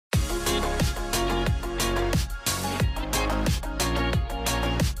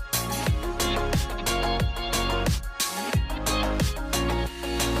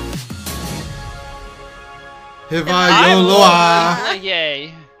Hyvää joulua.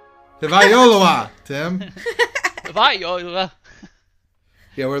 Yay. Hyvää joulua, Tim. Hyvää joulua.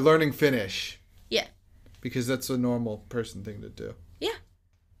 Yeah, we're learning Finnish. Yeah. Because that's a normal person thing to do. Yeah.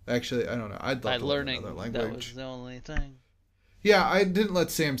 Actually, I don't know. I'd love to learn another language. That was the only thing. Yeah, I didn't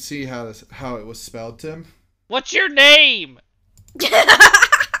let Sam see how it was spelled, Tim. What's your name?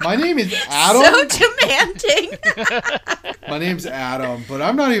 My name is Adam. So demanding. My name's Adam, but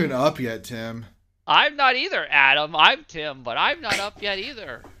I'm not even up yet, Tim. I'm not either, Adam. I'm Tim, but I'm not up yet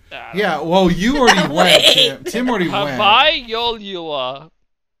either. Adam. Yeah, well, you already went, Tim. Tim already went. Hyvää joulua.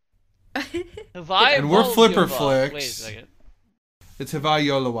 And we're Flipper Flicks. Wait a second. It's Hyvää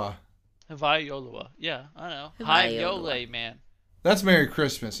joulua. Hyvää joulua. Yeah, I know. Hyvää Hi joulua. Yole, man. That's Merry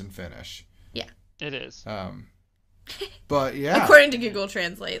Christmas in Finnish. Yeah. It is. But yeah. According to Google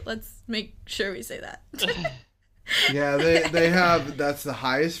Translate, let's make sure we say that. Yeah, they have, that's the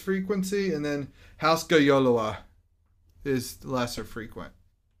highest frequency, and then Hauska joulua is lesser frequent.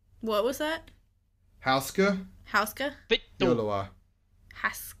 What was that? Hauska Hauska? Vittu. joulua.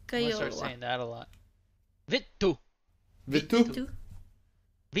 Hauska I'm gonna start joulua. saying that a lot. Vittu. Vittu? Vittu.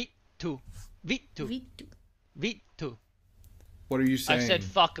 Vittu. Vittu. Vittu. What are you saying? I've said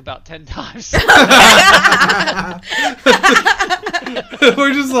fuck about 10 times.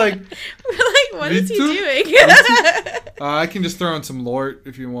 We're just like... We're like, what is he Vittu? doing? I can just throw in some lort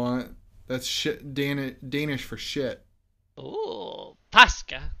if you want. That's shit, Danish for shit. Ooh,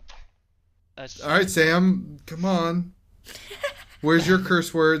 paska. That's All right, Sam, come on. Where's your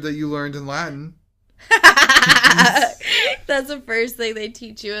curse word that you learned in Latin? That's the first thing they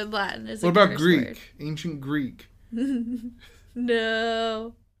teach you in Latin. Is What a about curse Greek? word. Ancient Greek.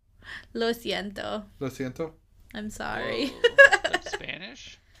 No. Lo siento. Lo siento? I'm sorry. Whoa, that's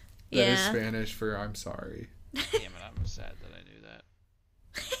Spanish? That is Yeah. Spanish for I'm sorry. Damn it, I'm sad that I knew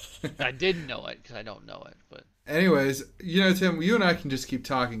that. I didn't know it because I don't know it, but Anyways, Tim, you and I can just keep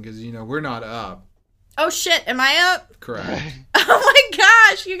talking because, we're not up. Oh shit, am I up? Correct. Oh my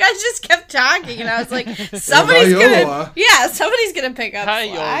gosh, you guys just kept talking and I was like, somebody's gonna pick up Hi,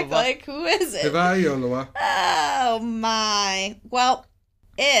 slack. Yola. Like, who is it? Hyvää joulua. Oh my. Well,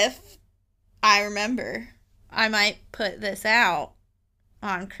 if I remember, I might put this out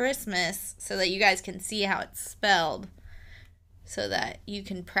on Christmas so that you guys can see how it's spelled, so that you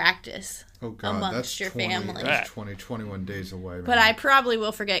can practice Oh God, amongst that's your 20, family. That's 21 days away. Man. But I probably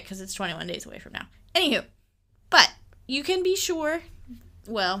will forget because it's 21 days away from now. Anywho, but you can be sure.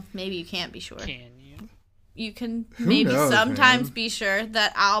 Well, maybe you can't be sure. can you? You can Who maybe knows, sometimes man? be sure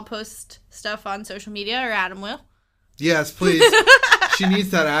that I'll post stuff on social media, or Adam will. Yes, please. She needs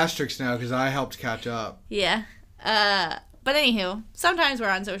that asterisk now because I helped catch up. Yeah. But anywho, sometimes we're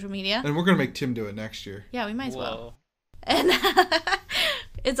on social media. And we're going to make Tim do it next year. Yeah, we might as well. Whoa. And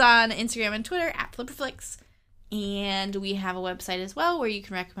it's on Instagram and Twitter at FlipperFlix. And we have a website as well where you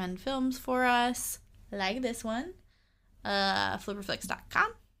can recommend films for us, like this one.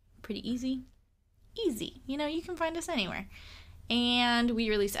 Flipperflix.com. Pretty easy. Easy. You can find us anywhere. And we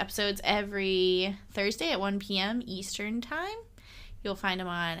release episodes every Thursday at 1 p.m. Eastern Time. You'll find them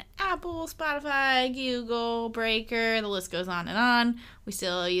on Apple, Spotify, Google, Breaker. The list goes on and on. We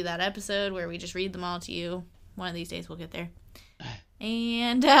still owe you that episode where we just read them all to you. One of these days we'll get there.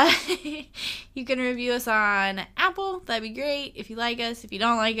 And you can review us on Apple. That'd be great. If you like us. If you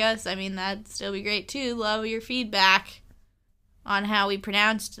don't like us, that'd still be great too. Love your feedback on how we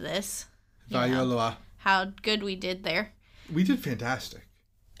pronounced this. Hyvää joulua. How good we did there. We did fantastic.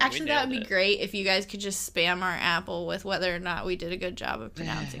 Actually, that would nailed be it. great if you guys could just spam our Apple with whether or not we did a good job of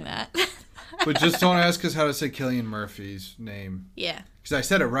pronouncing that. But just don't ask us how to say Cillian Murphy's name. Yeah. Because I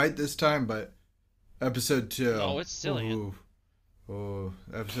said it right this time, but episode 2. Oh, it's Cillian. Oh,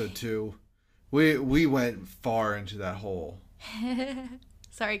 episode 2. We went far into that hole.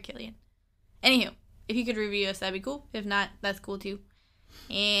 Sorry, Killian. Anywho, if you could review us, that'd be cool. If not, that's cool too.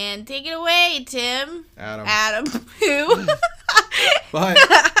 And take it away, Tim. Adam. Who? But,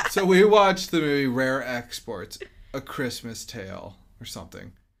 so we watched the movie Rare Exports, A Christmas Tale, or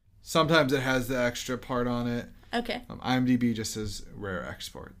something. Sometimes it has the extra part on it. Okay. IMDb just says Rare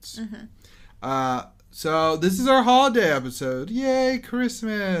Exports. Mm-hmm. So this is our holiday episode. Yay,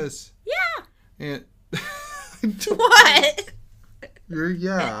 Christmas! Yeah. And What?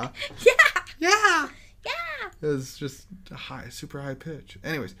 yeah. Yeah. Yeah. Yeah. It's just a super high pitch.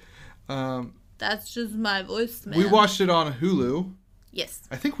 Anyways, That's just my voice, man. we watched it on Hulu. Yes,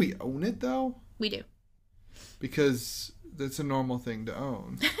 I think we own it though, we do. because that's a normal thing to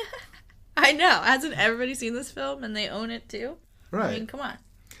own. I know. Hasn't everybody seen this film and they own it too? Right. Come on.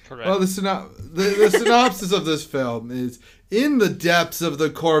 Correct. Well, the synopsis of this film is: in the depths of the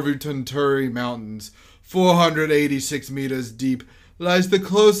Corvutunturi Mountains, 486 meters deep lies the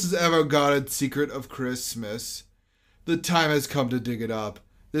closest ever guarded secret of Christmas. The time has come to dig it up.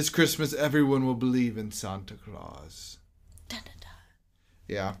 This Christmas, everyone will believe in Santa Claus. Dun, dun, dun.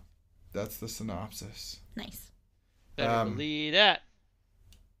 Yeah, that's the synopsis. Nice. Better believe that.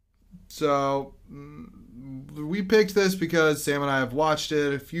 So, we picked this because Sam and I have watched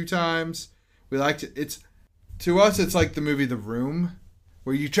it a few times. We liked it. To us, it's like the movie The Room,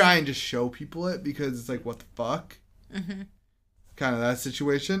 where you try and just show people it because it's like, what the fuck? Mm-hmm. Kind of that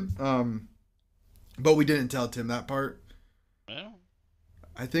situation. But we didn't tell Tim that part. Well.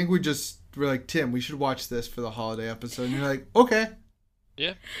 I think we're like, Tim, we should watch this for the holiday episode. And you're like, okay.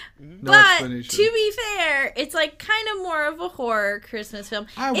 Yeah. No but explanation. to be fair, it's like kind of more of a horror Christmas film.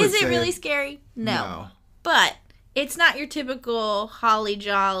 Is it really scary? No. But it's not your typical holly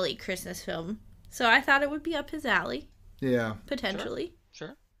jolly Christmas film. So I thought it would be up his alley. Yeah. Potentially.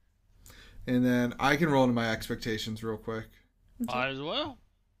 Sure. And then I can roll into my expectations real quick. Might as well.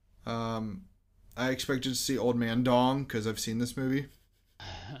 I expected to see Old Man Dong because I've seen this movie.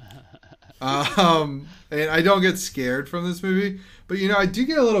 And I don't get scared from this movie, but I do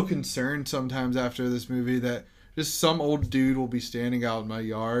get a little concerned sometimes after this movie that just some old dude will be standing out in my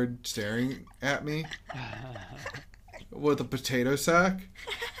yard staring at me with a potato sack.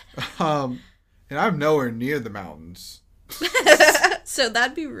 And I'm nowhere near the mountains. So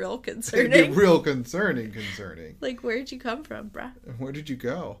that'd be real concerning. It'd be real concerning. Like, where'd you come from, bruh? Where did you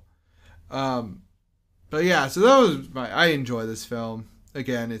go? But yeah, so that was I enjoy this film.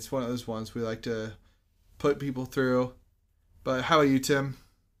 Again, it's one of those ones we like to put people through. But how about you, Tim?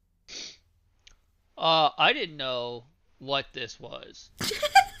 I didn't know what this was.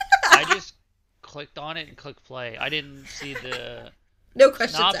 I just clicked on it and clicked play. I didn't see the no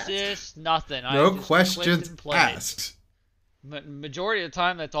questions synopsis, asked. Nothing. No questions asked. Majority of the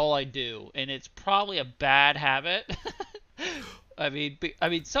time, that's all I do, and it's probably a bad habit. I mean,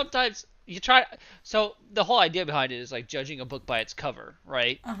 sometimes you try. So the whole idea behind it is like judging a book by its cover,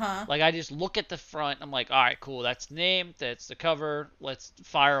 right? Like I just look at the front. I'm like, all right, cool. That's the name. That's the cover. Let's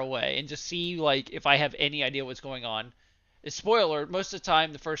fire away and just see like if I have any idea what's going on. Spoiler: most of the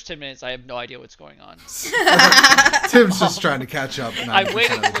time, the first 10 minutes, I have no idea what's going on. Tim's just trying to catch up. I'm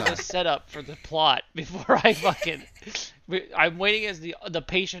waiting for the setup for the plot before I fucking. I'm waiting as the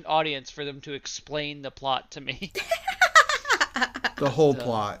patient audience for them to explain the plot to me. The whole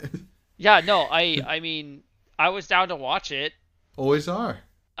plot. Yeah, no, I mean, I was down to watch it. Always are.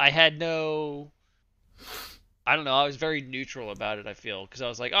 I had no. I don't know. I was very neutral about it, I feel. Because I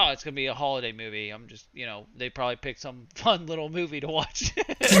was like, oh, it's going to be a holiday movie. I'm just, they probably picked some fun little movie to watch.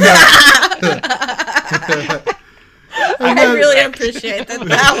 I really appreciate that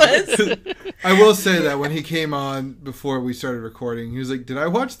was. I will say that when he came on before we started recording, he was like, did I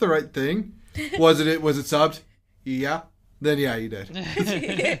watch the right thing? Was it subbed? Yeah. Then yeah, you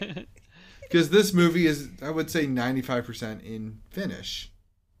did. Because this movie is, I would say, 95% in Finnish.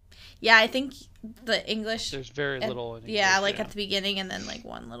 Yeah, I think the English... There's very little in English. Yeah, like at the beginning and then like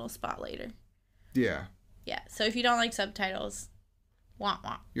one little spot later. Yeah. Yeah, so if you don't like subtitles, wah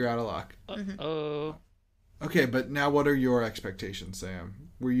wah. You're out of luck. Oh. Okay, but now what are your expectations,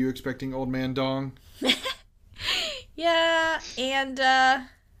 Sam? Were you expecting Old Man Dong? Yeah, and I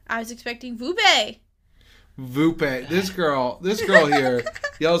was expecting Vube. Vupe. This girl here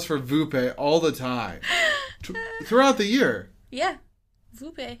yells for Vupe all the time. Throughout the year. Yeah,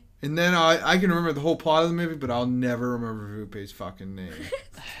 Vupe. And then I can remember the whole plot of the movie, but I'll never remember Vupe's fucking name.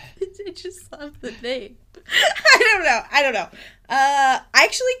 I just love the name. I don't know.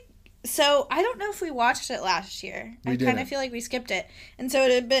 So I don't know if we watched it last year. I kind of feel like we skipped it. And so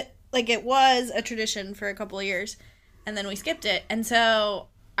it was a tradition for a couple of years. And then we skipped it. And so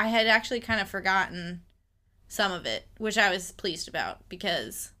I had actually kind of forgotten some of it, which I was pleased about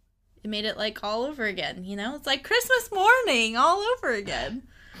because it made it like all over again, It's like Christmas morning all over again.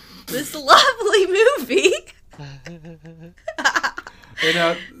 This lovely movie.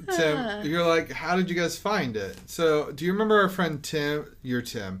 And Tim, you're like, how did you guys find it? So, do you remember our friend Tim? You're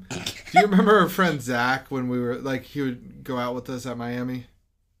Tim. Do you remember our friend Zach when we were like, he would go out with us at Miami?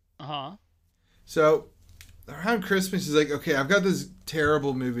 So, around Christmas, he's like, okay, I've got this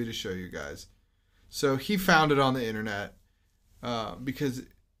terrible movie to show you guys. So, he found it on the internet because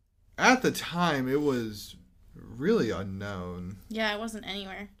at the time, it was really unknown. Yeah, it wasn't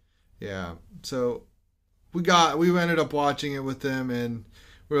anywhere. Yeah. So we ended up watching it with them and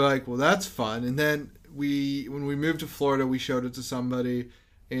we're like, well, that's fun. And then when we moved to Florida, we showed it to somebody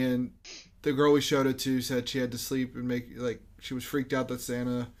and the girl we showed it to said she had to sleep and she was freaked out that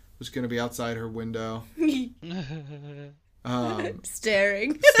Santa was going to be outside her window.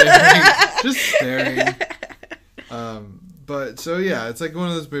 Staring. Just staring. But so yeah, it's like one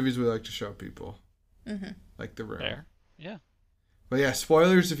of those movies we like to show people, like The Room. Fair. Yeah. But yeah,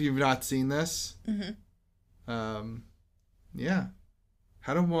 spoilers if you've not seen this. Yeah.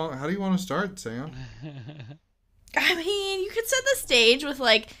 How do you want to start, Sam? I mean, you could set the stage with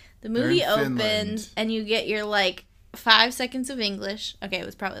like the movie opens and you get your like 5 seconds of English. Okay, it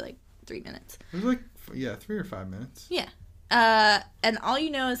was probably like 3 minutes. It was like 3 or 5 minutes. Yeah. And all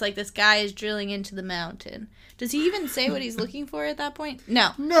you know is like this guy is drilling into the mountain. Does he even say what he's looking for at that point?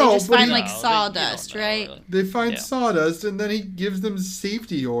 No. No, they just but find like sawdust, right? Really. They find sawdust, and then he gives them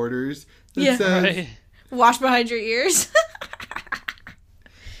safety orders that says, Right. Wash behind your ears.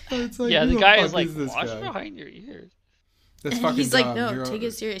 It's like, Yeah, who the guy fuck is like, this wash guy? behind your ears. That's And fucking he's dumb. like, no, You're- take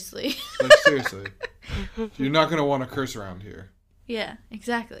it seriously. Like, seriously. You're not going to want to curse around here. Yeah,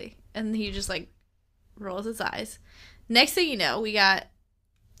 exactly. And he just like rolls his eyes. Next thing you know, we got.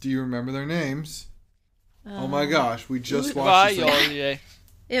 Do you remember their names? Oh my gosh, we just watched Bye, this. y'all. Yeah.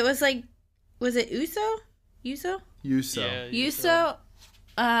 It was like, was it Uso? Yuso. Yeah, Uso,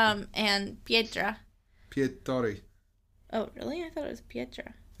 and Pietra. Pietori. Oh, really? I thought it was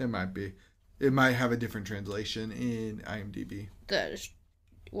Pietra. It might be. It might have a different translation in IMDb. I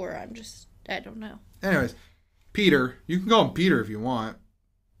don't know. Anyways, Peter. You can call him Peter if you want.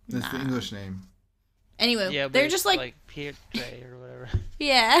 That's the Nah. English name. Anyway, Yeah, but they're it's just like Pietre or whatever.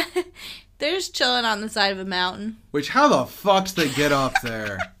 yeah, they're just chilling on the side of a mountain. Which, how the fuck's they get up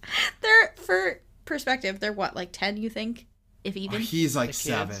there? They're, for perspective, they're what, like 10, you think? If Oh, even? he's like The kids.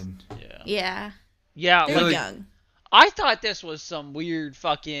 7. Yeah. Yeah. Yeah, They're like, like- young. I thought this was some weird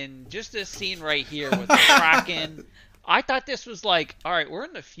fucking, just this scene right here with the Kraken. I thought this was like, all right, we're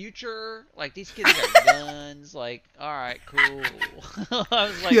in the future. Like, these kids got guns. Like, all right, cool. I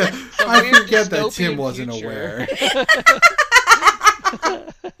was like, Yeah, some I weird forget that dystopian Tim wasn't future. aware.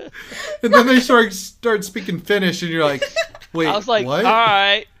 And then they start speaking Finnish, and you're like, wait, I was like, what? all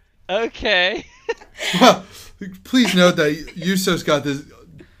right, okay. Well, please note that Yuso's got this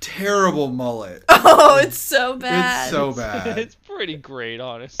terrible mullet. Oh, it's so bad. It's so bad. It's pretty great,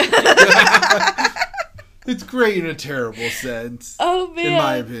 honestly. It's great in a terrible sense, Oh, man. in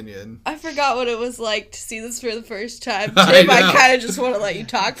my opinion. I forgot what it was like to see this for the first time. I Tim, know. I kind of just want to let you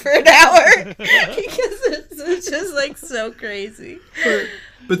talk for an hour. Because it's just, like, so crazy.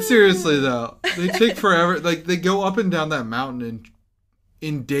 But seriously, though, they take forever. Like, they go up and down that mountain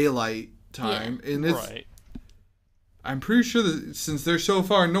in daylight time. And it's, Right. I'm pretty sure that since they're so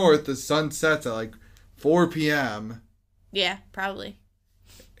far north, the sun sets at, like, 4 p.m. Yeah, probably.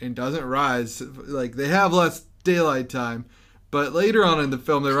 and doesn't rise. Like, they have less daylight time. But later on in the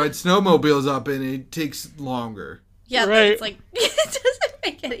film, they ride snowmobiles up, and it takes longer. Yeah, Right. it's like, it doesn't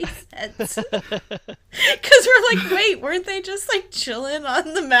make any sense. Because we're like, wait, weren't they just like chilling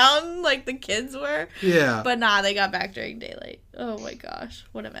on the mountain like the kids were? Yeah. But nah, they got back during daylight. Oh my gosh,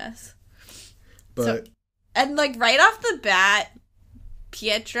 what a mess. But And like right off the bat,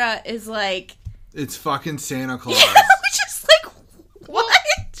 Pietra is like, it's fucking Santa Claus. yeah, we're just like,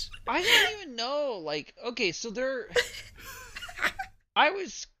 what? I didn't even know. Like, okay, so they're. I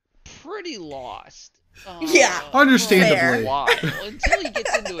was pretty lost. Yeah, Understandably. For a while, until he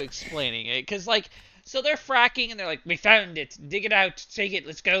gets into explaining it, because like, so they're fracking and they're like, "We found it, dig it out, take it,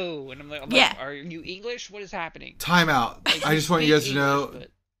 let's go." And I'm like, Yeah. "Are you English? What is happening?" Time out. Like, I just want you guys to speak know English,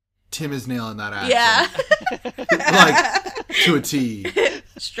 Tim is nailing that accent. Yeah. Like, to a T.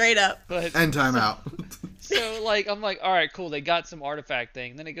 Straight up. but And time out. so like, I'm like, all right, cool. They got some artifact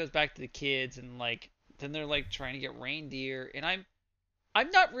thing. Then it goes back to the kids, and like, then they're like trying to get reindeer, and I'm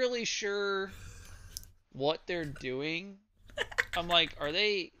not really sure what they're doing. I'm like, are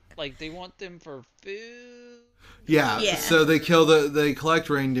they like they want them for food? Yeah. Yeah. So they collect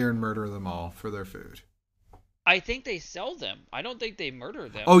reindeer and murder them all for their food. I think they sell them. I don't think they murder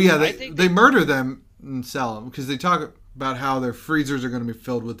them. Oh yeah, I think they murder them and sell them because they talk about how their freezers are going to be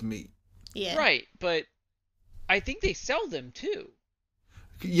filled with meat. Yeah. right, but I think they sell them too.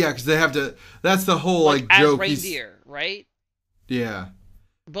 Yeah, because they have to. That's the whole like as joke. reindeer, right? Yeah.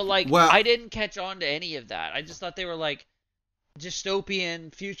 But like, Well- I didn't catch on to any of that. I just thought they were like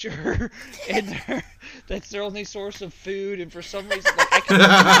dystopian future, and that's their only source of food. And for some reason, like, I couldn't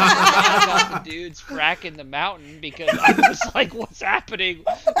about the dudes fracking the mountain because I was like, "What's happening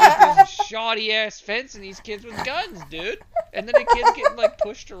with this shoddy ass fence and these kids with guns, dude?" And then the kids getting like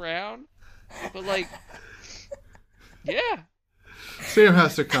pushed around, but like, yeah. Sam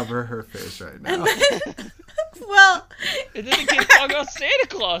has to cover her face right now. Well, And then the kids talk about Santa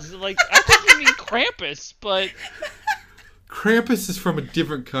Claus. Like, I think you mean Krampus, but Krampus is from a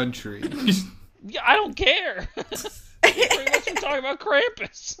different country. yeah, I don't care. Pretty much we're talking about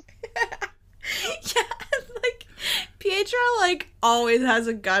Krampus. Yeah, like Pietro always has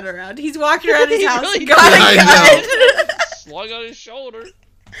a gun around. He's walking around his house, really got a gun. Slung on his shoulder.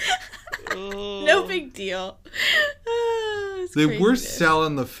 No big deal. They were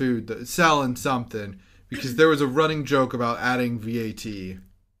selling the food, selling something, because there was a running joke about adding VAT.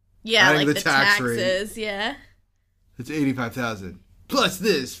 Yeah, adding like the taxes, rate. yeah. It's 85,000 plus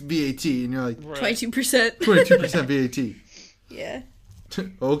this VAT, and you're like 22%. 22% VAT. Yeah.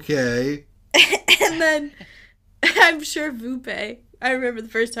 Okay. And then I'm sure Vupe. I remember the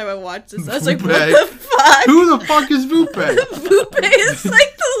first time I watched this, I was like, what the fuck? Who the fuck is Vupe? Vupe is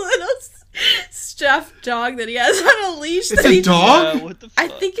like the little stuffed dog that he has on a leash. It's a dog? Yeah, what the fuck? I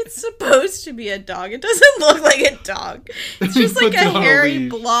think it's supposed to be a dog. It doesn't look like a dog. It's just like a hairy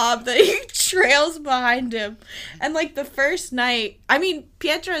blob that he trails behind him. And the first night, I mean,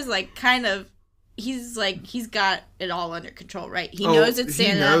 Pietro is kind of, he's got it all under control, right? He knows it's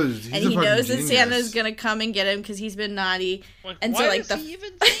Santa, and he knows that Santa's gonna come and get him because he's been naughty. And why does he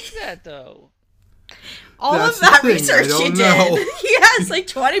even think that though? All of that research he did. He has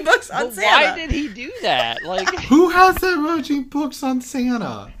 20 books on Santa. Why did he do that? Who has that many books on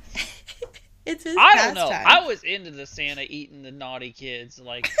Santa? It's his I don't know. pastime. I was into the Santa eating the naughty kids,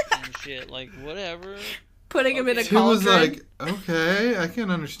 and shit, whatever. Putting him in a Tim was cauldron. okay, I can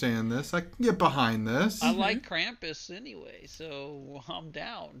understand this. I can get behind this. I like Krampus anyway, so I'm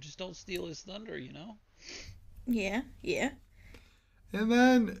down. Just don't steal his thunder, you know? Yeah. And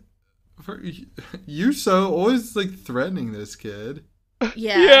then, Juuso always threatening this kid.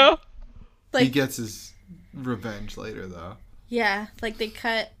 Yeah. He gets his revenge later, though. Yeah, they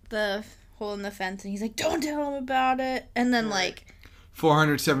cut the hole in the fence, and he's like, "Don't tell him about it." And then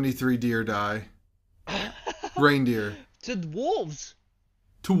 473 deer die. Reindeer. To wolves.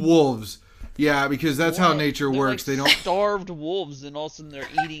 To wolves. Yeah, because that's how nature They're works. They don't starved wolves, and all of a sudden they're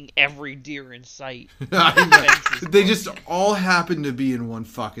eating every deer in sight. They just all happen to be in one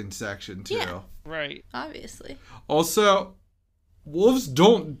fucking section too. Yeah. Right. Obviously. Also, wolves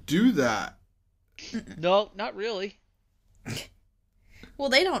don't do that. No, not really. Well,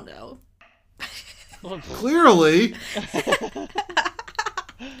 they don't know. Clearly.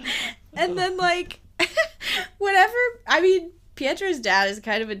 And then whatever. I mean, Pietro's dad is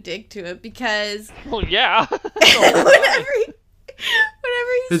kind of a dick to it because Well, yeah. whenever he's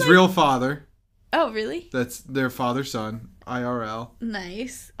His real father. Oh, really? That's their father-son, IRL.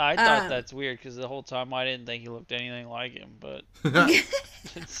 Nice. I thought that's weird because the whole time I didn't think he looked anything like him, but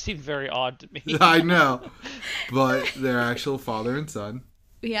it seemed very odd to me. I know. But they're actual father and son.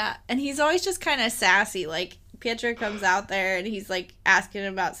 Yeah, and he's always just kind of sassy. Pietro comes out there and he's asking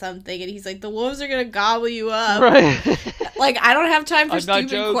him about something, and he's like, "The wolves are gonna gobble you up." Right. I don't have time for I'm not stupid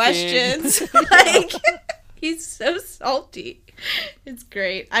joking. questions. He's so salty. It's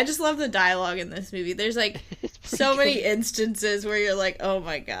great. I just love the dialogue in this movie. There's so many instances where you're like, "Oh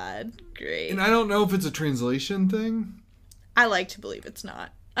my god, great." And I don't know if it's a translation thing. I like to believe it's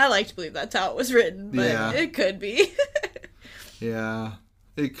not. I like to believe that's how it was written, but it could be. Yeah,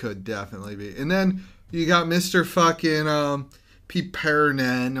 it could definitely be. And then you got Mr. fucking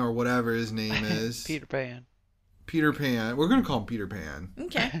Pipernen or whatever his name is. Peter Pan. Peter Pan. We're gonna call him Peter Pan.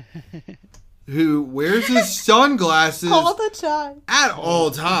 Okay. Who wears his sunglasses All the time. at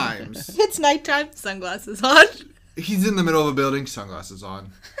all times. It's nighttime, sunglasses on. He's in the middle of a building, sunglasses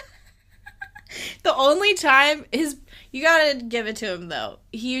on. The only time you gotta give it to him though.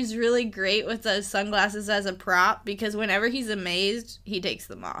 He's really great with those sunglasses as a prop because whenever he's amazed, he takes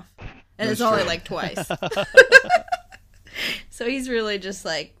them off. And That's it's only true. twice. So he's really just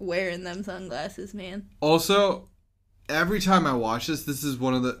wearing them sunglasses, man. Also, every time I watch this is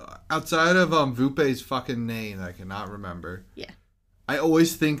one of the outside of Vupe's fucking name that I cannot remember. Yeah. I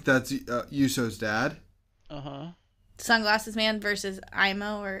always think that's Juuso's dad. Uh-huh. Sunglasses man versus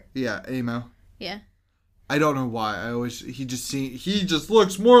Imo or Yeah, Amo. yeah. I don't know why. He just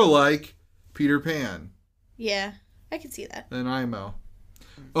looks more like Peter Pan Yeah. I can see that. than Imo.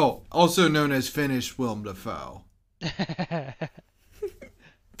 Oh, also known as Finnish Willem Dafoe.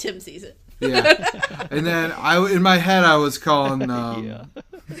 Tim sees it. Yeah. And then in my head I was calling Yeah.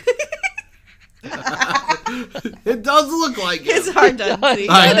 it does look like It's it. hard to unsee.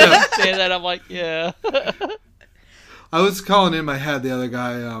 I know. Say that, I'm like, yeah. I was calling in my head the other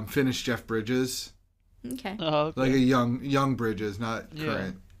guy, Finnish Jeff Bridges. Okay. Oh, okay. Like a young Bridges, not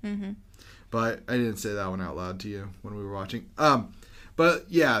current. Mm-hmm. But I didn't say that one out loud to you when we were watching. But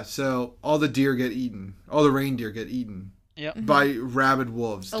yeah, so all the deer get eaten. All the reindeer get eaten. Yep. By rabid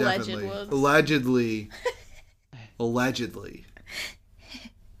wolves, Alleged definitely. wolves. Allegedly.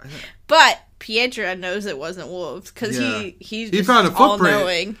 But Pietra knows it wasn't wolves because he's he just found a footprint.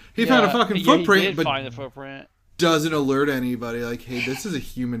 all-knowing. He found a fucking footprint, he did but find the footprint. doesn't alert anybody. Like, hey, this is a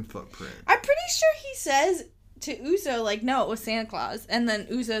human footprint. I'm pretty sure he says to Uso, like, no, it was Santa Claus. And then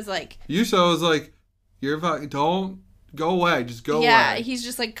Uso's like... Uso is like, you're fucking... Don't go away. Just go away. Yeah, he's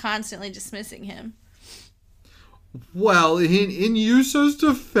just, like, constantly dismissing him. Well, in Uso's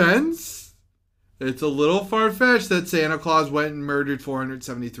defense, it's a little far-fetched that Santa Claus went and murdered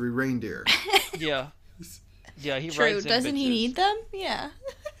 473 reindeer. Yeah. Yeah, he True. writes in Doesn't he bitches. need them? Yeah.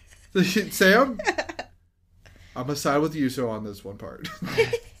 Sam, I'm going to side with Uso on this one part.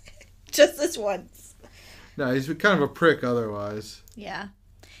 Just this once. No, he's kind of a prick otherwise. Yeah.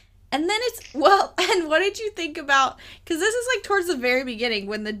 And then and what did you think about, because this is like towards the very beginning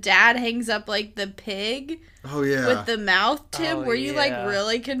when the dad hangs up like the pig with the mouth, Tim. Oh, were you yeah. like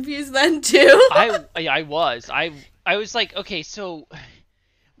really confused then too? I was. I was like, okay, so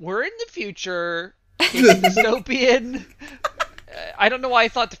we're in the future. It's dystopian. I don't know why I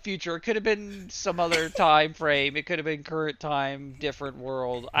thought the future. It could have been some other time frame. It could have been current time, different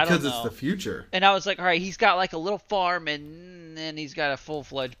world. I don't know. Because it's the future. And I was like, all right, he's got like a little farm and then he's got a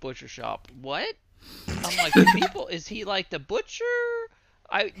full-fledged butcher shop. What? I'm like, is he like the butcher?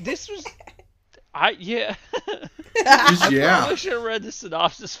 Yeah. Yeah. I should have read the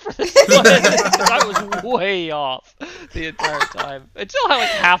synopsis for this one. I was way off the entire time. Until like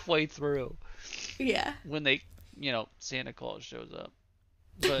halfway through. Yeah. When they, Santa Claus shows up.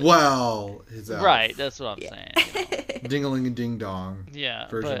 But, Well, his elf. right, that's what I'm saying. Ding-a-ling-a-ding-dong. Yeah.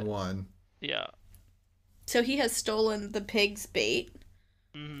 Version 1. Yeah. So he has stolen the pig's bait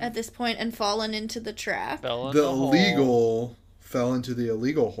at this point and fallen into the trap. Fell in The hole. illegal fell into the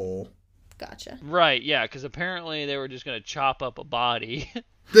illegal hole. Gotcha. Right, yeah, because apparently they were just going to chop up a body.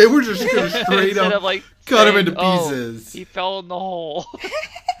 They were just going to straight Instead up of, like, cut him saying, into "Oh, pieces. he fell in the hole.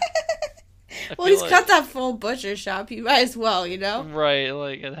 Well, he's got that full butcher shop. You might as well, Right,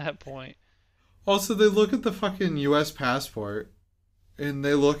 like, at that point. Also, they look at the fucking U.S. passport, and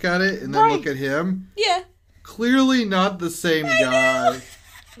they look at it, and then look at him. Yeah. Clearly not the same guy.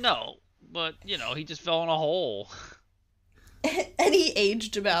 No, but, he just fell in a hole. And he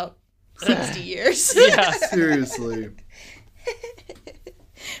aged about 60 years. Yeah. Seriously.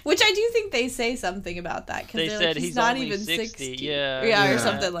 Which I do think they say something about that. Because They they're said like, he's not only even 60. Yeah, Yeah. or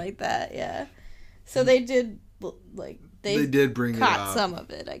something like that, yeah. So they did, like, They did bring it up. caught some of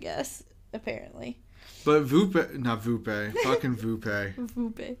it, I guess, apparently. But not Vupe, fucking Vupe.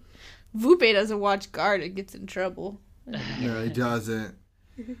 Vupe. Vupe doesn't watch guard and gets in trouble. No, he doesn't.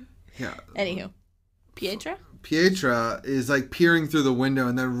 Yeah. Anywho. Pietra? Pietra is like peering through the window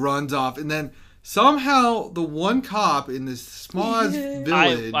and then runs off, and then somehow the one cop in this small ass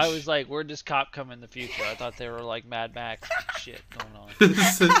village. I was like, where'd this cop come in the future? I thought they were like Mad Max shit going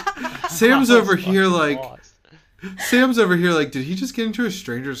on. Sam's over here like, lost. did he just get into a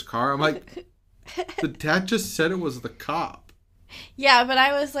stranger's car? I'm like, the dad just said it was the cop. Yeah, but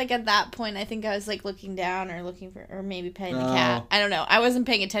I was like, at that point, I think I was like looking down or maybe petting the cat. I don't know. I wasn't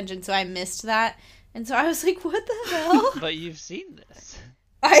paying attention, so I missed that. And so I was like, what the hell? But you've seen this.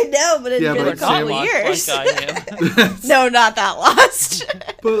 I know, but it's been a couple years. No, not that lost.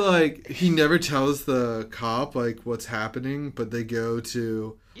 But like, he never tells the cop like what's happening, but they go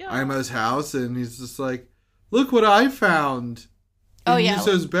to Ima's house and he's just like, look what I found in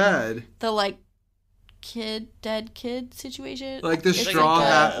Yuso's bed. The like dead kid situation. Like the It's straw like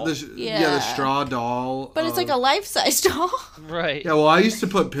hat, the straw doll. But it's like a life-size doll. Right. Yeah, well, I used to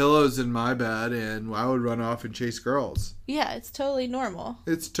put pillows in my bed and I would run off and chase girls. Yeah, it's totally normal.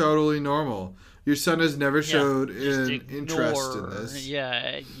 It's totally normal. Your son has never showed an interest in this.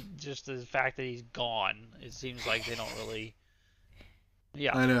 Yeah, just the fact that he's gone. It seems like they don't really...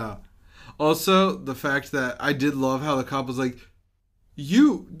 Yeah. I know. Also, the fact that I did love how the cop was like,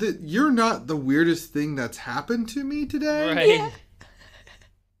 you're not the weirdest thing that's happened to me today. Right. Yeah.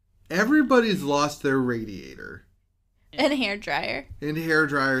 Everybody's lost their radiator. And hair dryer. And hair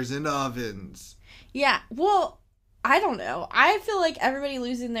dryers and ovens. Yeah, well, I don't know. I feel like everybody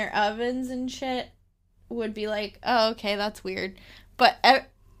losing their ovens and shit would be like, oh, okay, that's weird. But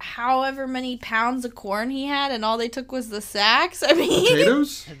however many pounds of corn he had and all they took was the sacks, I mean...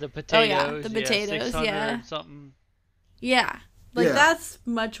 Potatoes? The potatoes. Oh, yeah, the potatoes, 600 something. Yeah. Like, Yeah. that's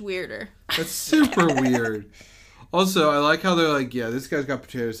much weirder. That's super weird. Also, I like how they're like, yeah, this guy's got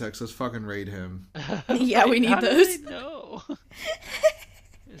potato sacks. Let's fucking raid him. Yeah, we need How did those. they know?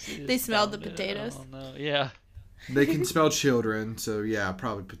 They smelled the potatoes. Oh, no. Yeah. They can smell children, so yeah,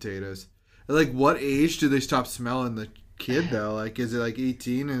 probably potatoes. Like, what age do they stop smelling the kid, though? Like, is it like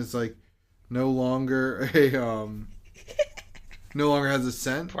 18 and it's like no longer a, No longer has a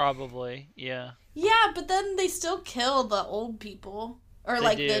scent? Probably, yeah. Yeah, but then they still kill the old people. Or, They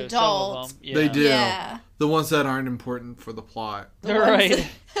like, do, the some of adults. them, yeah. They do. Yeah. The ones that aren't important for the plot. The Right.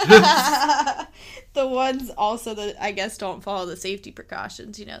 The ones also that, I guess, don't follow the safety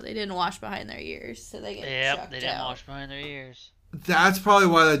precautions. You know, they didn't wash behind their ears, so they get Yep, chucked they didn't out. wash behind their ears. That's probably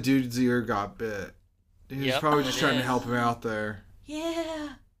why that dude's ear got bit. He was Yep, probably just it trying to is. help him out there. Yeah.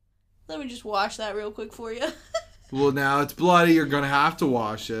 Let me just wash that real quick for you. Well, now it's bloody. You're going to have to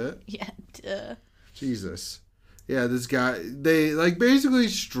wash it. Yeah, duh. Jesus. Yeah, this guy, they, like, basically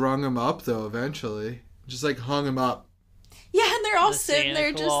strung him up, though, eventually. Just, like, hung him up. Yeah, and they're all The sitting Santa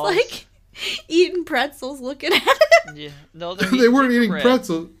there just, Claus. like, eating pretzels, looking at it. Yeah, no, they're They weren't eating gingerbread.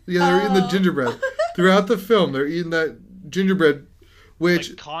 pretzels. Yeah, they were eating the Oh. gingerbread. Throughout the film, they're eating that gingerbread, which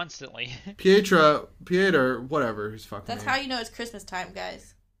Like, constantly. Pieter, whatever his fucking That's name. how you know it's Christmas time,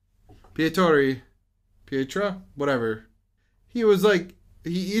 guys. Pietra, whatever. He was like,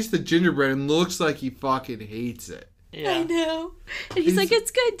 he eats the gingerbread and looks like he fucking hates it. I Yeah. know. And he's like,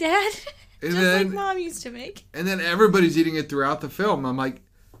 it's good, Dad. And Just then, like Mom used to make. and then everybody's eating it throughout the film. I'm like,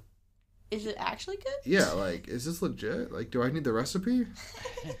 Is it actually good? yeah, like, is this legit? Like, do I need the recipe?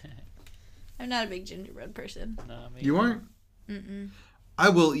 I'm not a big gingerbread person. No, I mean, You aren't? Mm-mm. I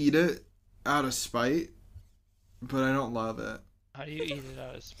will eat it out of spite, but I don't love it. How do you eat it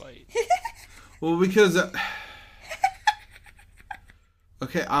out of spite? Well, because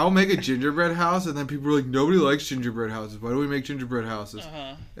okay, I'll make a gingerbread house, and then people are like, nobody likes gingerbread houses. Why do we make gingerbread houses?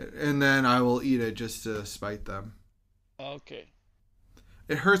 Uh-huh. And then I will eat it just to spite them. Okay.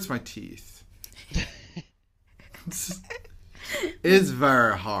 It hurts my teeth. It's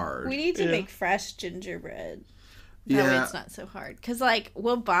very hard. We need to Yeah. make fresh gingerbread. That way Yeah, it's not so hard. Because, like,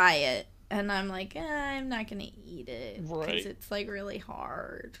 we'll buy it, and I'm like, I'm not going to eat it. Right. Because it's, like, really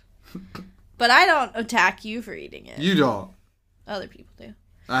hard. But I don't attack you for eating it. you don't. Other people do.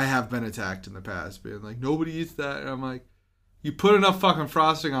 I have been attacked in the past, being like, nobody eats that. And I'm like, you put enough fucking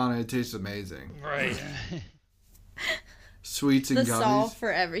frosting on it, it tastes amazing. Right. Sweets and The gummies. solve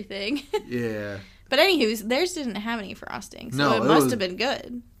for everything. Yeah. But anywho, theirs didn't have any frosting, so No, it it must was- have been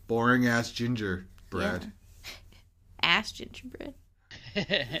good. Boring ass ginger bread. Ass gingerbread.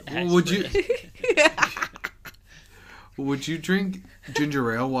 Would you would you drink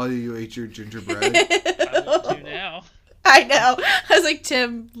ginger ale while you ate your gingerbread? I want to now. I know. I was like,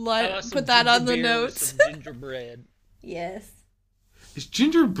 Tim, I want some put that on the ginger beer with notes. some gingerbread. Yes. Is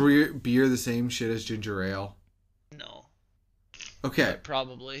beer the same shit as ginger ale? No. Okay,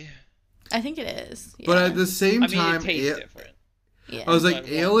 Probably. I think it is. but Yeah. at the same I mean, time, it tastes different. Yeah. I was like, But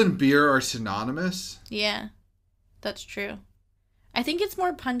ale and beer are synonymous. Yeah. That's true. I think it's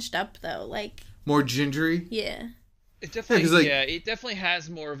more punched up, though. Like, More gingery. yeah. It definitely, 'cause, like- yeah, it definitely has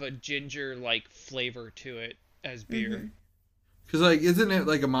more of a ginger like flavor to it as beer. Mm-hmm. Because, like, isn't it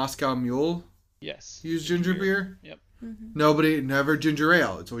like a Moscow Mule Yes. use ginger beer? Yep. Mm-hmm. Never ginger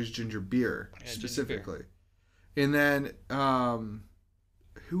ale. It's always ginger beer, Yeah, ginger specifically. And then,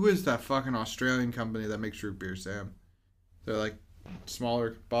 who is that fucking Australian company that makes root beer, Sam? They're like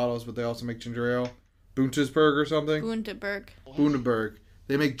smaller bottles, but they also make ginger ale. Bundaberg or something? Bundaberg. Bundaberg.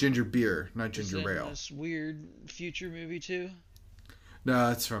 They make ginger beer, not Is ginger it in ale. this weird future movie too?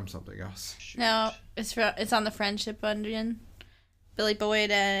 No, it's from something else. Shoot. No, it's on the Friendship Onion. Billy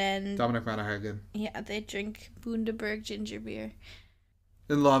Boyd and Dominic Monaghan. yeah, they drink Bundaberg ginger beer.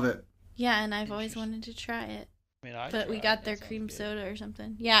 And love it. Yeah, and I've always wanted to try it, I mean, I but we tried, got that their sounds cream good. soda or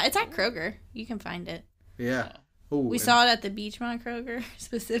something. Yeah, it's at Kroger. You can find it. Yeah. Oh. Ooh, We and saw it at the Beachmont Kroger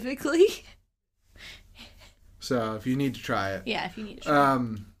specifically. So if you need to try it. Yeah, if you need to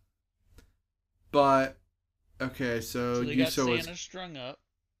try. But okay, so So they got Juuso was Santa strung up.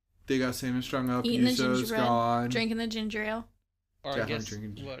 they got Santa strung up. Eating the Juuso's gingerbread, gone. Drinking the ginger ale. Or I Definitely guess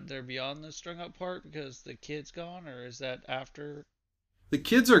drinking- what they're beyond the strung up part because the kid's gone, or is that after? The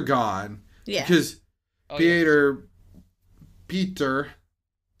kids are gone Yeah. because Oh, Peter,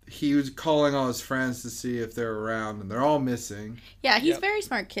 he was calling all his friends to see if they're around, and they're all missing. Yeah, he's Yep. a very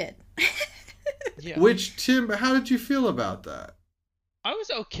smart kid. yeah. Which Tim, how did you feel about that? I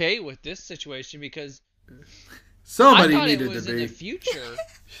was okay with this situation because Somebody I thought needed it was to in be. the future,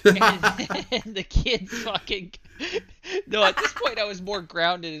 and the kids fucking. No, at this point I was more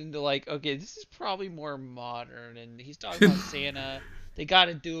grounded into like, okay, this is probably more modern, and he's talking about Santa. They got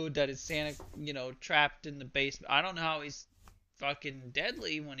a dude that is Santa, trapped in the basement. I don't know how he's fucking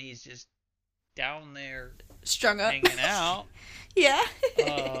deadly when he's just down there Strung up. hanging out. Yeah.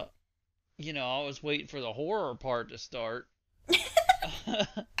 I was waiting for the horror part to start.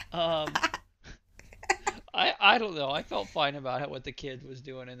 I don't know. I felt fine about what the kid was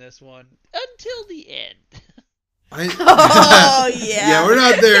doing in this one until the end. Oh, yeah. Yeah, we're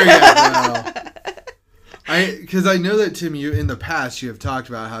not there yet. No. Because I know that, Tim, you in the past you have talked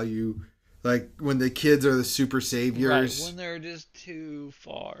about how you like when the kids are the super saviors. Right, when they're just too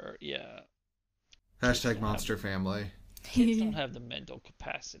far. Yeah. Hashtag monster family. Kids don't have the mental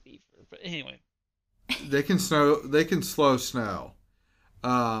capacity for. But anyway. They can slow snow.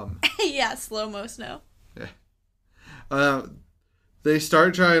 Yeah, slow-mo snow. Yeah. They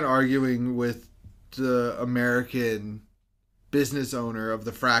start arguing with the American business owner of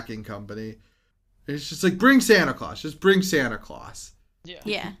the fracking company. And it's just like, bring Santa Claus. Just bring Santa Claus.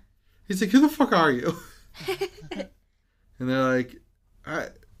 Yeah. He's like, who the fuck are you? And they're like, I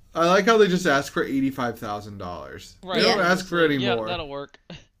like how they just ask for $85,000. Right. They don't ask for any more. Yeah, that'll work.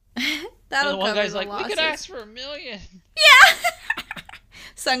 That'll and the one cover guy's the like, losses. we could ask for $1 million. Yeah.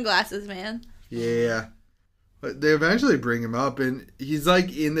 Sunglasses, man. Yeah. But they eventually bring him up, and he's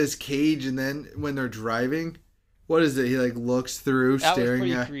like in this cage, and then when they're driving, what is it? He like looks through, That staring was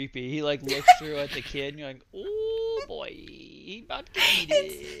pretty at. creepy. He like looks through at the kid, and you're like, "Oh boy, he about to get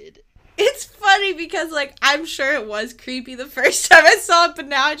eated." It's funny because, like, I'm sure it was creepy the first time I saw it, but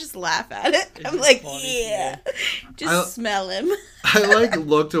now I just laugh at it. It's I'm just like, funny, yeah. Just smell him. I like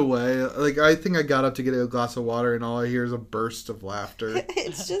looked away. Like I think I got up to get a glass of water, and all I hear is a burst of laughter.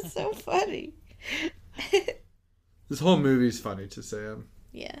 It's just so funny. This whole movie is funny to Sam.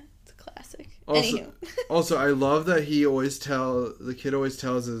 Yeah, it's a classic. Also, I love that the kid always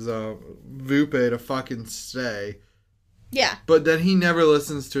tells his Vupe to fucking stay. Yeah. But then he never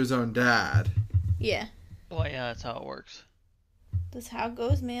listens to his own dad. Yeah. Well, yeah, that's how it works. That's how it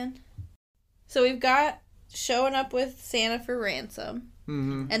goes, man. So we've got showing up with Santa for ransom.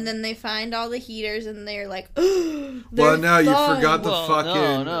 Mm-hmm. And then they find all the heaters and they're like, well, no, you forgot the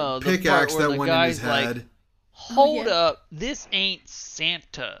fucking the pickaxe part where that the went in his guy's like, head. Hold up, this ain't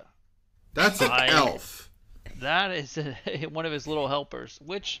Santa. That's an elf. That is one of his little helpers,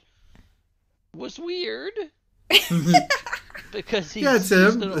 which was weird. Because he's just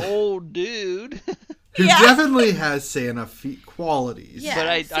an old dude. Who definitely has Santa qualities.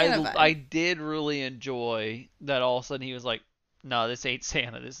 Yeah, but I did really enjoy that all of a sudden he was like, no, this ain't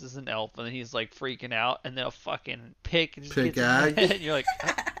Santa, this is an elf. And then he's like freaking out, and then a fucking pick just gets in his head, and you're like,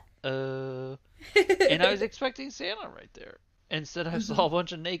 And I was expecting Santa right there. Instead, I saw a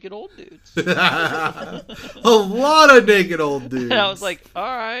bunch of naked old dudes. A lot of naked old dudes. And I was like, all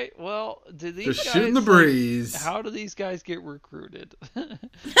right, well, do these just guys... shooting the breeze. How do these guys get recruited?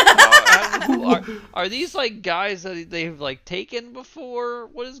 Are these, like, guys that they've, like, taken before?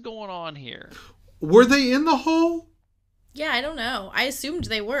 What is going on here? Were they in the hole? Yeah, I don't know. I assumed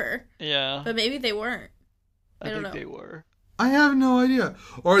they were. Yeah. But maybe they weren't. I don't know. They were. I have no idea.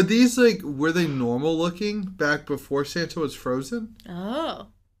 Or are these, like, were they normal looking back before Santa was frozen? Oh.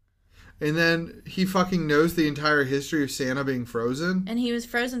 And then he fucking knows the entire history of Santa being frozen? And he was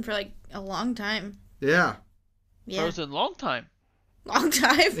frozen for, like, a long time. Yeah. Frozen long time. Long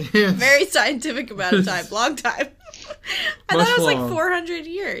time? Yes. Very scientific amount of time. Long time. I thought it was, like, 400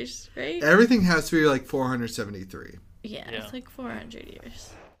 years, right? Everything has to be, like, 473. Yeah, it's like 400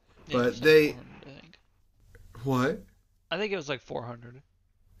 years. But they... What? I think it was like 400.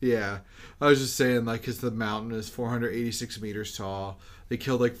 Yeah. I was just saying, like, because the mountain is 486 meters tall. They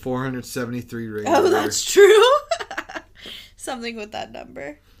killed, like, 473 reindeer. Oh, that's true? Something with that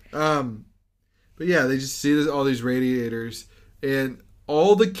number. But yeah, they just see all these radiators. And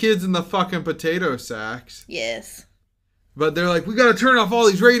all the kids in the fucking potato sacks. Yes. But they're like, we gotta turn off all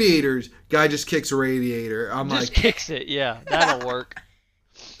these radiators. Guy just kicks a radiator. I'm just like... kicks it, yeah. That'll work.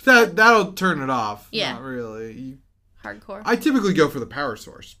 That'll turn it off. Yeah. Not really. Hardcore. I typically go for the power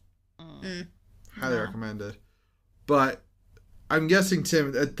source. Highly No. recommended. But I'm guessing,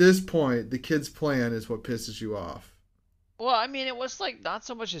 Tim, at this point, the kid's plan is what pisses you off. Well, I mean, it was like not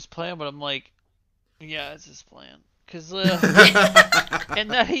so much his plan, but I'm like, yeah, it's his plan. Cause, and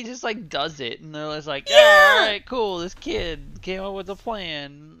then he just like does it, and they're just like, yeah, all right, cool. This kid came up with a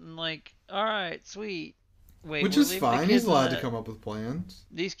plan. And like, all right, sweet. Wait, which is fine. He's allowed to come up with plans.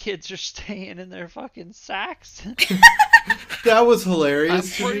 These kids are staying in their fucking sacks. That was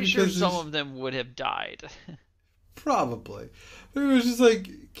hilarious. I'm pretty sure some of them would have died. Probably. It was just like,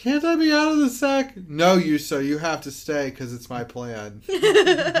 can't I be out of the sack? No, Juuso, you have to stay because it's my plan.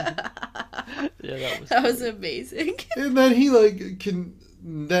 Yeah, that was amazing. And then he like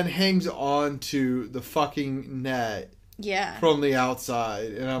then hangs on to the fucking net. Yeah. From the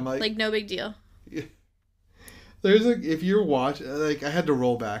outside, and I'm like no big deal. There's like, if you're watching, like, I had to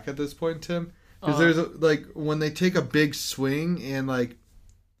roll back at this point, Tim, because there's like when they take a big swing and like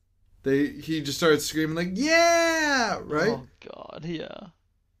he just started screaming like, yeah, right? Oh God, yeah.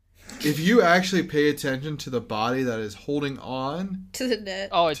 if you actually pay attention to the body that is holding on To the net.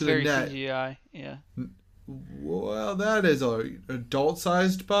 Oh, it's To the very net. CGI. Yeah. well, that is a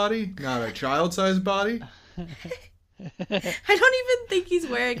adult-sized body, not a child-sized body. I don't even think he's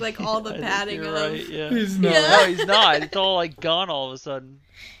wearing like all the I think padding you're of. right, yeah. He's not. Yeah. No, he's not. It's all like gone all of a sudden.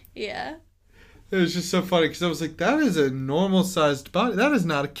 Yeah, It was just so funny because I was like, that is a normal-sized body. That is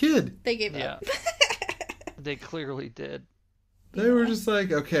not a kid. they gave Yeah. up. They clearly did. They were just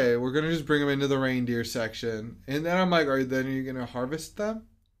like, okay, we're going to just bring them into the reindeer section. And then I'm like, are you going to harvest them?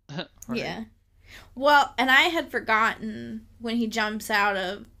 Yeah. Well, and I had forgotten when he jumps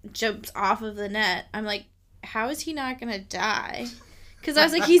off of the net. I'm like, how is he not gonna die? Because I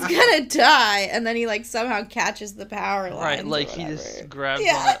was like, he's gonna die, and then he like somehow catches the power line. Right, like he just grabs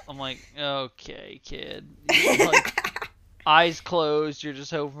Yeah. on it. I'm like, okay, kid. Like, eyes closed. You're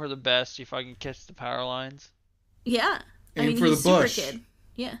just hoping for the best. You fucking catch the power lines. Yeah. Aim for he's the bush. Super kid.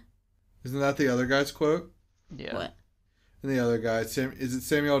 Yeah. Isn't that the other guy's quote? Yeah. What? And the other guy, is it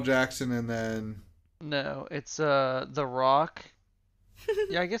Samuel Jackson and then... No, it's The Rock.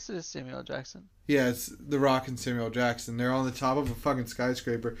 Yeah, I guess it is Samuel Jackson. Yeah, it's The Rock and Samuel Jackson. They're on the top of a fucking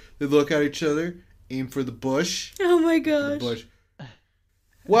skyscraper. They look at each other, aim for the bush. Oh my The gosh. bush.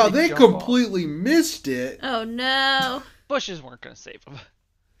 Wow, they jump completely missed it. Oh no. Bushes weren't gonna save him.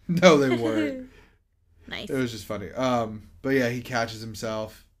 No, they weren't. Nice. It was just funny. But yeah, he catches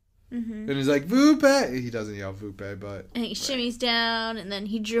himself. Mm-hmm. And he's like, Vupe! He doesn't yell Vupe, but... And he shimmies down, and then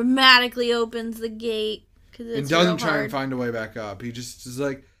he dramatically opens the gate. Cause it's and doesn't real try hard. and find a way back up. He just is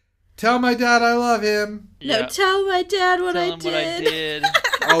like, tell my dad I love him. No, Yeah. tell my dad what Tell I him what I did. did.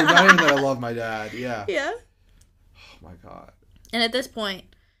 Oh, not even that I love my dad. Yeah. Yeah. Oh my god. And at this point,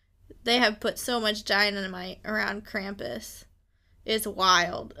 they have put so much dynamite around Krampus. It's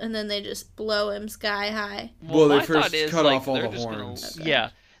wild. And then they just blow him sky high. Well, they my first thought is, cut like, off all they're the just gonna- horns. Okay. Yeah,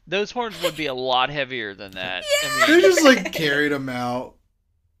 those horns would be a lot heavier than that. I They mean, just like carried him out.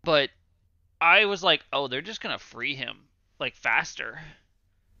 but I was like, oh, they're just gonna free him like faster.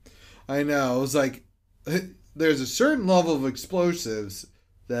 I know. It was like, there's a certain level of explosives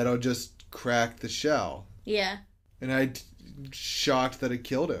that'll just crack the shell. Yeah. And I'm shocked that it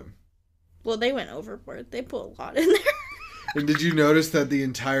killed him. Well, they went overboard. They put a lot in there. And did you notice that the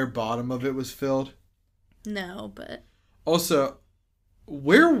entire bottom of it was filled? No, but... Also,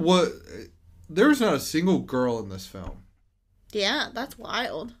 there was not a single girl in this film, Yeah, that's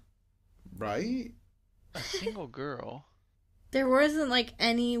wild. right? A single girl. There wasn't, like,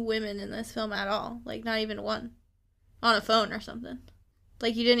 any women in this film at all. Like, not even one. On a phone or something.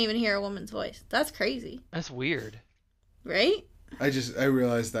 Like, you didn't even hear a woman's voice. That's crazy. That's weird. Right? I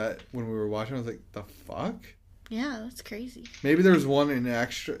realized that when we were watching. I was like, the fuck? Yeah, that's crazy. Maybe there's one in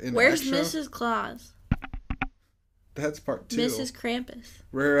extra. Where's Mrs. Claus? That's part 2. Mrs. Krampus.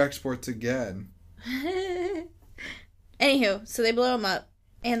 Rare exports again. Anywho, so they blow him up.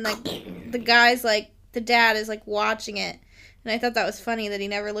 And, like, the guy's, like, the dad is, like, watching it. And I thought that was funny that he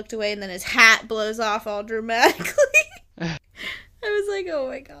never looked away and then his hat blows off all dramatically. I was like, oh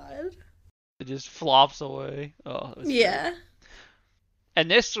my god. It just flops away. Oh, that was Yeah. great. And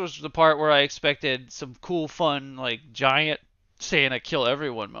this was the part where I expected some cool, fun, like giant Santa kill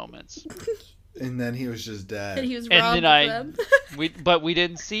everyone moments. And then he was just And dead. he was And robbed then of them. But we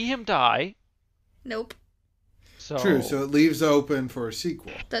didn't see him die. Nope. So True, so it leaves open for a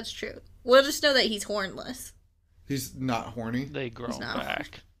sequel. That's true. We'll just know that he's hornless. He's not horny. they grow He's not.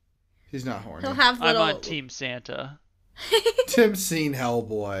 back. He's not horny. He'll have I'm little... on Team Santa. Tim's seen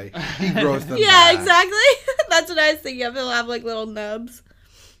Hellboy. He grows them Yeah, back. exactly. That's what I was thinking of. He'll have, like, little nubs.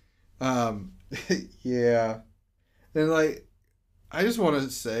 Yeah. And, like, I just want to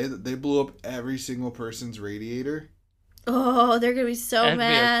say that they blew up every single person's radiator. Oh, they're going to be so That'd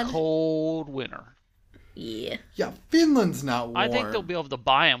mad. be a cold winter. Yeah. Yeah, Finland's not warm. I think they'll be able to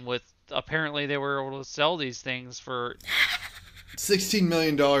buy them with. Apparently, they were able to sell these things for. $16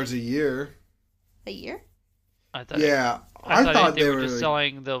 million a year. A year? I thought. Yeah, I thought they were were just like,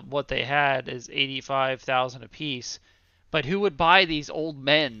 selling what they had as 85,000 a piece. But who would buy these old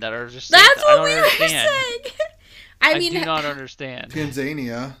men that are just? That's Santa? I what don't we understand. were saying. I mean, do not understand.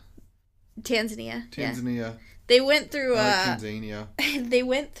 Tanzania. Tanzania. Yeah. Tanzania. They went through I like Tanzania. they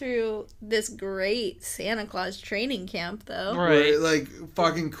went through this great Santa Claus training camp though. Right. Where it, like,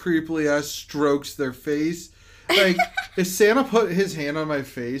 fucking creepily ass strokes their face. Like, if Santa put his hand on my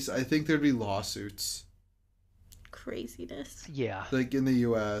face, I think there'd be lawsuits. Craziness. Yeah. Like, in the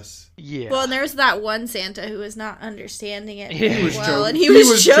U.S. Yeah. Well, and there's that one Santa who was not understanding it He very was well, and he he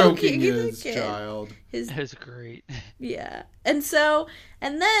was joking joking his kid. child. His That was great. yeah, and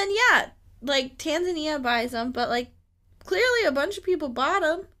then yeah, like Tanzania buys them, but like clearly a bunch of people bought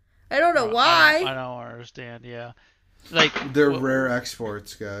them. I don't know why. I don't understand. Yeah, like They're rare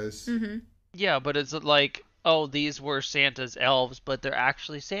exports, guys. Mm-hmm. yeah, but it's like, oh, these were Santa's elves, but they're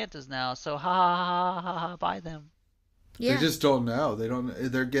actually Santa's now. So ha ha ha ha ha, buy them. Yeah. They just don't know. They don't.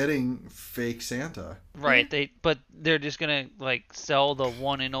 They're getting fake Santa. Right. But they're just gonna like sell the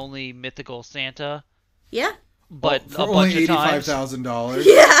one and only mythical Santa. Yeah. But for a only bunch of times. $85,000.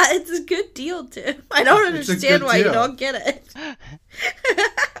 Yeah, it's a good deal, Tim. I don't It's a understand good why you deal. don't get it.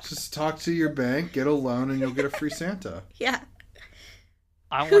 Just talk to your bank, get a loan, and you'll get a free Santa. Yeah.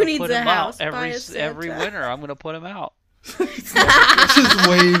 I'm Who gonna needs put a him house? out Buy a every Santa. winter. I'm gonna put him out. Just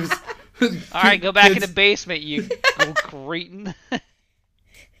waves. All right, go back in Kids- the basement, you little cretin.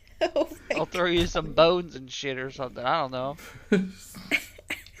 Oh my I'll throw you some bones and shit or something. I don't know.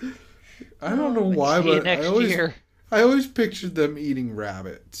 I don't know why, See you but next I always pictured them eating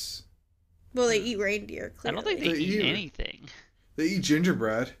rabbits. Well, they eat reindeer, I clearly. don't think they They eat eat- anything. They eat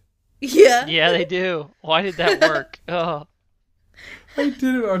gingerbread. Yeah. Yeah, they do. Why did that work? Oh, I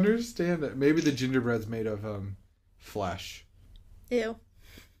didn't understand it. Maybe the gingerbread's made of flesh. Ew.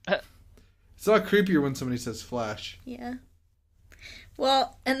 It's a lot creepier when somebody says flesh. Yeah.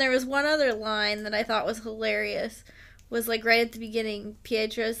 Well, and there was one other line that I thought was hilarious. Was like right at the beginning,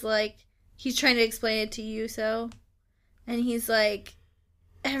 Pietro's like, he's trying to explain it to Juuso. And he's like,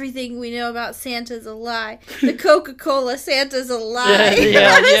 everything we know about Santa's a lie. The Coca-Cola Santa's a lie. yeah,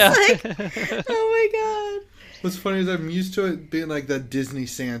 I was yeah. like, oh my god. What's funny is I'm used to it being like that Disney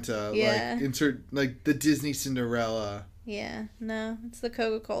Santa. Yeah. Like insert like the Disney Cinderella. Yeah, no, it's the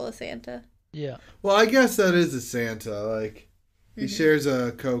Coca-Cola Santa. Yeah. Well, I guess that is a Santa. Like he Mhm. shares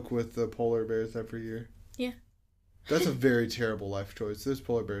a Coke with the polar bears every year. Yeah. That's a very terrible life choice. Those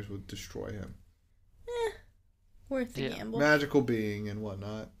polar bears would destroy him. Worth the Yeah. gamble. Magical being and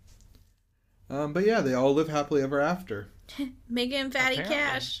whatnot. But yeah, they all live happily ever after. Making fatty Apparently.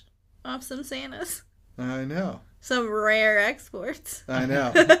 cash off some Santas. I know. Some rare exports. I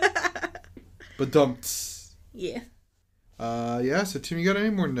know. But dumps. Yeah. Yeah, so Tim, you got any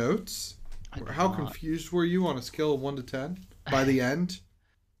more notes? I do How not. confused were you on a scale of 1 to 10 by the end?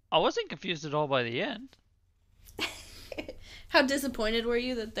 I wasn't confused at all by the end. How disappointed were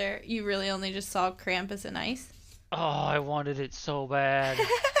you that you really only just saw Krampus and ice? Oh, I wanted it so bad.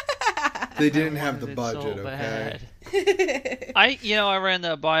 They I didn't have the wanted it budget, so okay? bad. I ran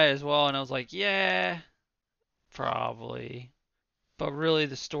that by as well, and I was like, yeah, probably. But really,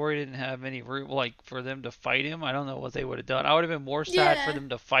 the story didn't have any room, like, for them to fight him. I don't know what they would have done. I would have been more sad for Yeah. them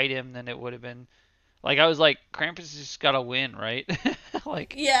to fight him than it would have been. Like, I was like, Krampus just gotta win, right?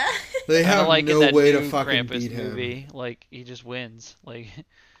 Like, Yeah. They kinda have like in no that way to new fucking Krampus beat him. movie. Like, he just wins. Like,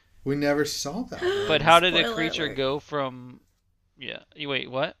 We never saw that. but how did a Spoiler creature alert. go from? Yeah. Wait,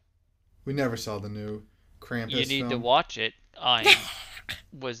 what? We never saw the new Krampus You need to film. watch it.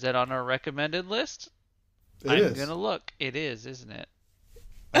 Was that on our recommended list? It I'm is. gonna look. It is, isn't it?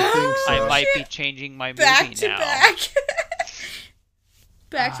 I think so. I might be Shit. changing my Back movie to now. back.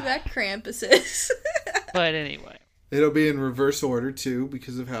 Back to back Krampuses. But anyway, It'll be in reverse order, too,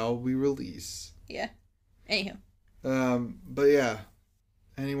 because of how we release. Yeah. Anywho. But yeah.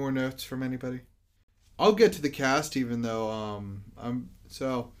 Any more notes from anybody? I'll get to the cast, even though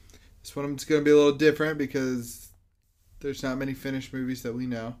this one's gonna be a little different because there's not many Finnish movies that we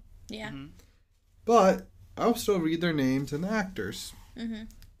know. Yeah. Mhm. But I'll still read their names and the actors. Mm-hmm.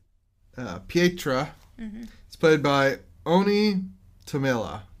 Pietra Mm-hmm. is played by Oni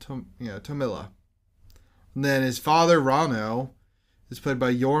Tomila. Tomila. And then his father, Rano, is played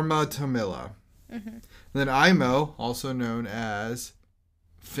by Jorma Tomila. Mm-hmm. And then Imo, also known as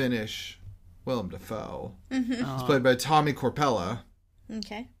Finnish Willem Dafoe, Mm-hmm. is played by Tommy Corpella.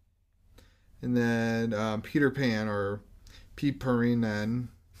 Okay. And then Peter Pan, or Piperinen,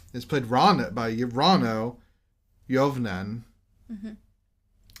 is played by Rano Jovnen. Mm-hmm.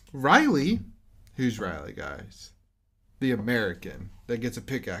 Riley, who's Riley, guys? The American that gets a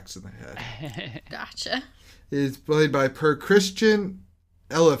pickaxe in the head, Gotcha. is played by Per Christian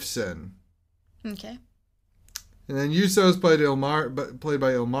Ellefson. Okay. And then Juuso is played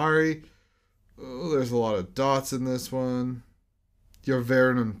by Ilmari. Oh, there's a lot of dots in this one.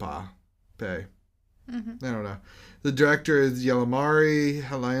 Jorvernenpa. Pay. Mm-hmm. I don't know. The director is Yelamari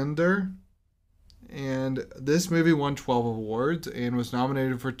Helander. And this movie won 12 awards and was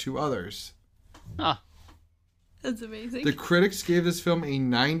nominated for 2 others. Huh. That's amazing. The critics gave this film a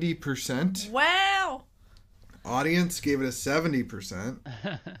 90%. Wow. Audience gave it a 70%.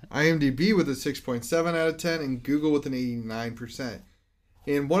 IMDb with a 6.7 out of 10. And Google with an 89%.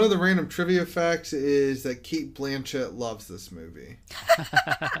 And one of the random trivia facts is that Cate Blanchett loves this movie.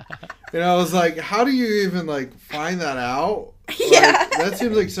 And I was like, how do you even like find that out? Yeah. Like, that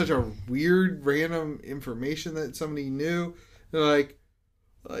seems like such a weird random information that somebody knew. They're like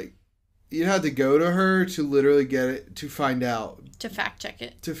you had to go to her to literally get it to find out. To fact check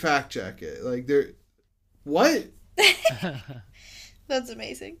it. Like what? That's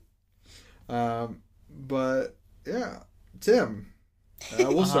amazing. But yeah, Tim.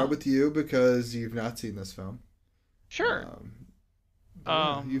 We'll start with you because you've not seen this film. Sure.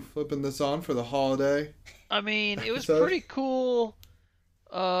 You flipping this on for the holiday? I mean, it was pretty cool.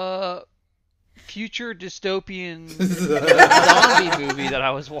 Future dystopian zombie movie that I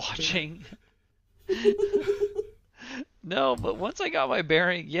was watching. No, but once I got my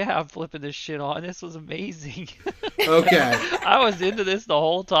bearing, yeah, I'm flipping this shit on. This was amazing. Okay. I was into this the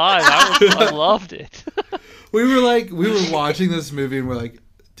whole time. I loved it. We were watching this movie and we're like,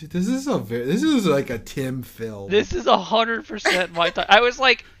 dude, this is like a Tim film. This is 100% my time. I was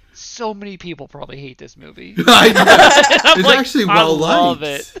like, so many people probably hate this movie. I know. It's like, actually well liked. I love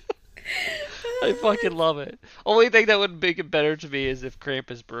it. I fucking love it. Only thing that would make it better to me is if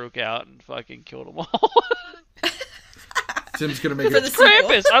Krampus broke out and fucking killed them all. Tim's gonna make it.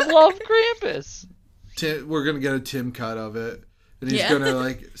 Krampus. I love Krampus. We're gonna get a Tim cut of it, and he's gonna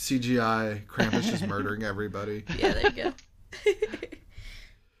like CGI Krampus just murdering everybody. Yeah, there you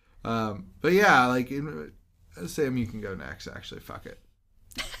go. But yeah, like Sam, you can go next. Actually, fuck it.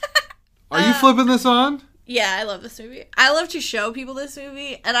 Are you flipping this on? Yeah, I love this movie. I love to show people this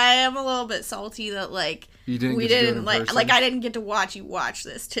movie, and I am a little bit salty that like I didn't get to watch you watch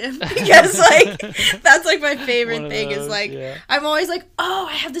this, Tim, because like that's like my favorite thing is like I'm always like, oh,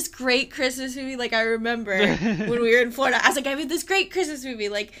 I have this great Christmas movie. Like I remember when we were in Florida, I was like, I have this great Christmas movie,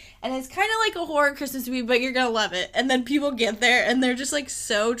 like, and it's kind of like a horror Christmas movie, but you're gonna love it. And then people get there and they're just like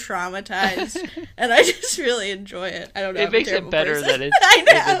so traumatized, and I just really enjoy it. I don't know. It makes it better that it's in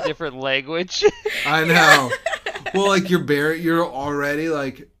a different language. I know. Well, like you're already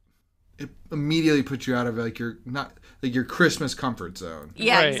like. It immediately puts you out of like your Christmas comfort zone.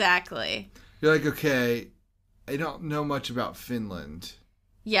 Yeah, right. Exactly. You're like, okay, I don't know much about Finland.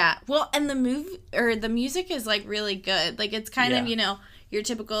 Yeah. Well, and the music is like really good. Like it's kind of, your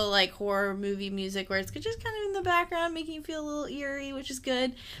typical like horror movie music where it's just kind of in the background making you feel a little eerie, which is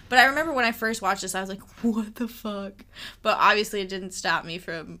good. But I remember when I first watched this, I was like, what the fuck? But obviously it didn't stop me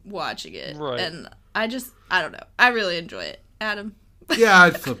from watching it. Right. And I don't know. I really enjoy it. Adam? Yeah,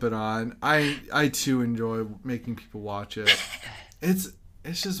 I'd flip it on. I too enjoy making people watch it. It's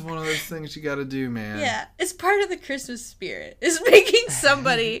just one of those things you got to do, man. Yeah, it's part of the Christmas spirit. Is making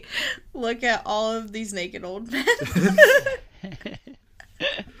somebody look at all of these naked old men.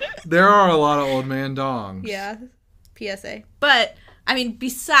 There are a lot of old man dongs. Yeah, PSA. But I mean,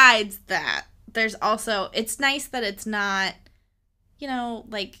 besides that, there's also it's nice that it's not,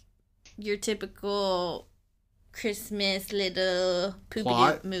 like your typical Christmas little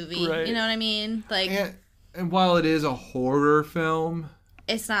poopy movie. Right. You know what I mean? Like, and while it is a horror film,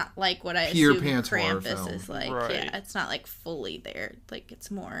 it's not like what I Pure assume Pants Krampus is like. Right. Yeah, it's not like fully there. Like it's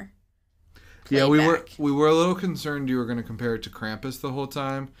more. Yeah, we were a little concerned you were going to compare it to Krampus the whole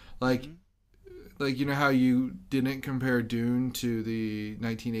time. Like you know how you didn't compare Dune to the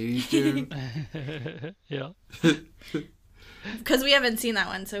 1980s Dune? Yeah. Because we haven't seen that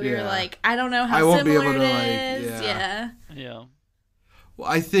one, so we were like, I don't know how similar it is. Yeah. Well,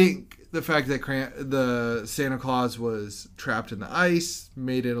 I think the fact that the Santa Claus was trapped in the ice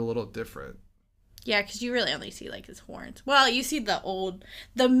made it a little different. Yeah, because you really only see like his horns. Well, you see the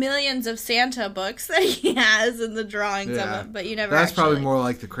millions of Santa books that he has and the drawings of him, but you never. That's probably more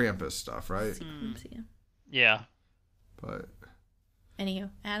like the Krampus stuff, right? Yeah. But. Anywho,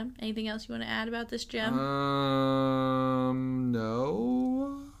 Adam, anything else you want to add about this gem?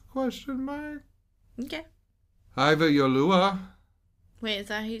 No? Question mark? Okay. Hyvää joulua. Wait, is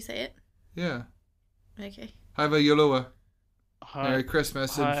that how you say it? Yeah. Okay. Hyvää joulua. Merry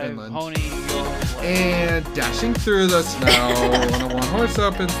Christmas in Finland. And dashing through the snow on a one-horse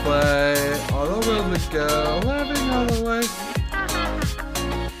open sleigh, all over the go, laughing all the way.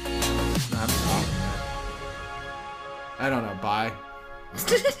 I don't know. Bye. I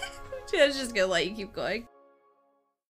was just gonna let you keep going.